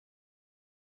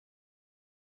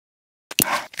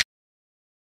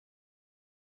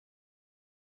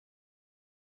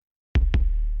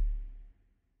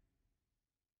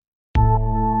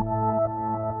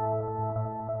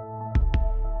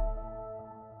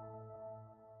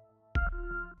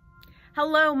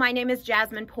Hello, my name is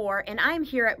Jasmine Poore, and I'm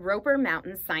here at Roper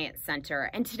Mountain Science Center.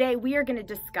 And today we are going to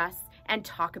discuss and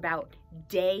talk about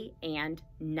day and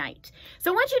night.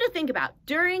 So I want you to think about,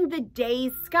 during the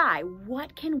day's sky,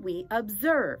 what can we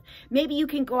observe? Maybe you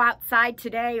can go outside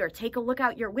today or take a look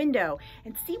out your window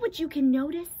and see what you can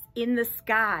notice in the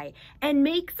sky and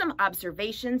make some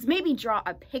observations, maybe draw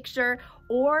a picture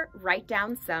or write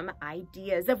down some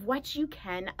ideas of what you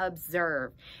can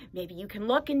observe. Maybe you can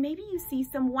look and maybe you see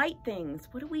some white things.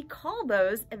 What do we call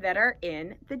those that are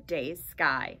in the day's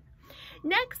sky?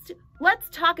 Next, let's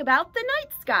talk about the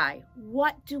night sky.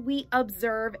 What do we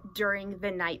observe during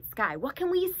the night sky? What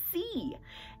can we see?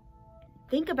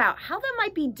 Think about how that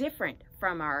might be different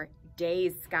from our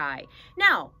day's sky.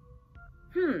 Now,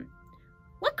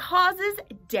 what causes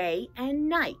day and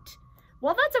night?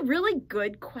 Well, that's a really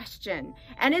good question,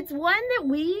 and it's one that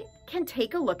we can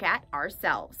take a look at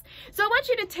ourselves. So I want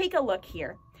you to take a look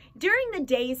here. During the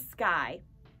day's sky,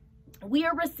 we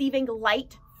are receiving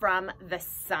light from the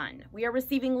sun. We are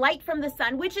receiving light from the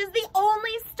sun, which is the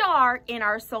only star in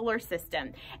our solar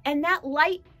system. And that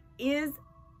light is,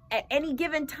 at any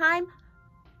given time,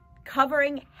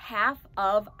 covering half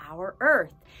of our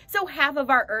Earth. So half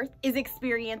of our Earth is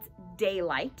experiencing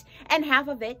daylight, and half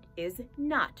of it is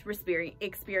not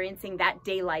experiencing that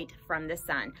daylight from the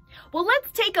sun. Well,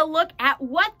 let's take a look at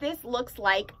what this looks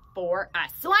like for us.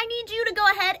 So I need you to go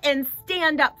ahead and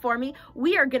stand up for me.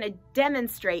 We are going to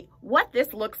demonstrate what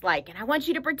this looks like, and I want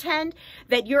you to pretend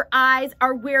that your eyes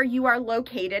are where you are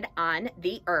located on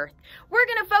the Earth. We're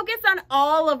going to focus on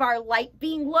all of our light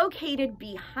being located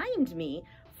behind me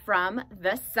from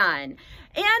the sun.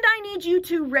 And I need you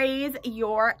to raise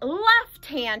your left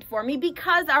hand for me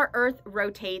because our Earth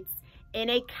rotates in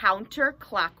a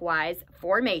counterclockwise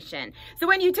formation. So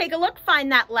when you take a look,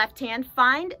 find that left hand,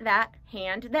 find that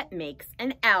hand that makes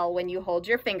an L when you hold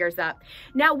your fingers up.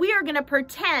 Now we are going to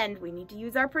pretend, we need to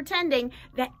use our pretending,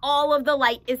 that all of the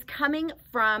light is coming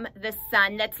from the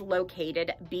sun that's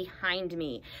located behind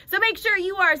me. So make sure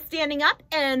you are standing up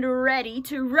and ready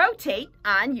to rotate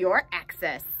on your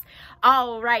axis.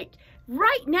 All right.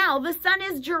 Right now, the sun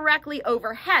is directly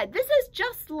overhead. This is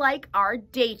just like our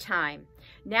daytime.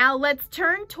 Now let's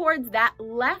turn towards that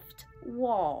left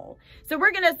wall. So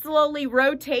we're going to slowly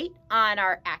rotate on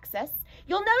our axis.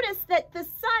 You'll notice that the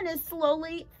sun is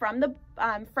slowly, from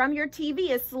your TV,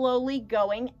 is slowly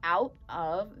going out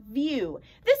of view.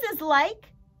 This is like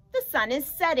the sun is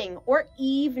setting, or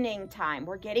evening time.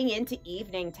 We're getting into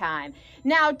evening time.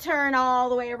 Now turn all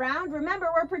the way around. Remember,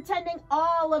 we're pretending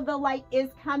all of the light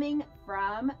is coming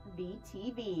from the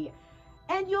TV.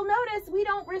 And you'll notice we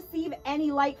don't receive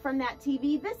any light from that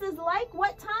TV. This is like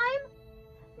what time?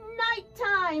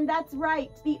 Nighttime. That's right.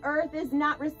 The Earth is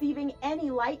not receiving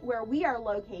any light where we are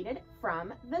located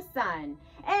from the sun.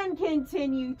 And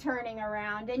continue turning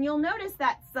around. And you'll notice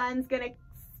that sun's going to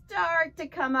start to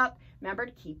come up. Remember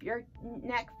to keep your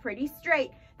neck pretty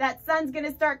straight. That sun's going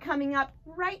to start coming up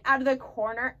right out of the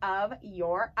corner of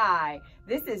your eye.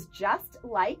 This is just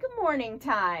like morning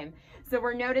time. So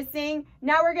we're noticing,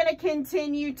 now we're going to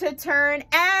continue to turn,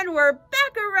 and we're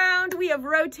back around. We have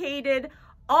rotated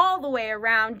all the way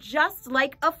around just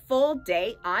like a full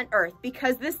day on Earth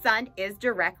because the sun is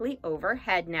directly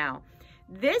overhead now.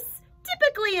 This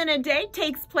typically in a day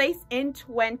takes place in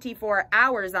 24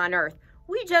 hours on Earth.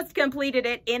 We just completed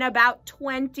it in about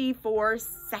 24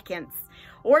 seconds,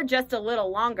 or just a little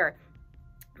longer.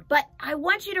 But I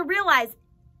want you to realize,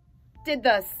 did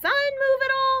the sun move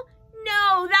at all?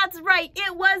 No, that's right.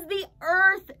 It was the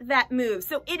Earth that moves.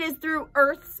 So it is through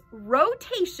Earth's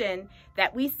rotation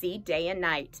that we see day and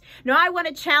night. Now, I want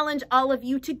to challenge all of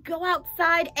you to go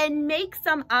outside and make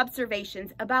some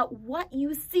observations about what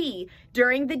you see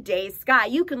during the day's sky.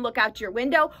 You can look out your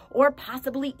window or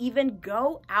possibly even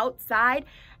go outside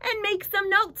and make some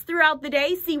notes throughout the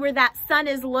day, see where that sun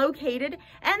is located, and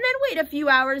then wait a few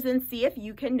hours and see if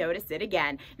you can notice it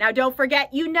again. Now, don't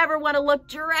forget, you never want to look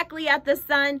directly at the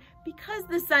sun because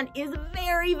the sun is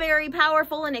very, very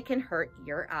powerful and it can hurt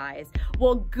your eyes.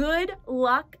 Well, good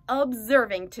luck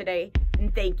observing today,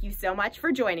 and thank you so much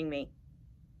for joining me.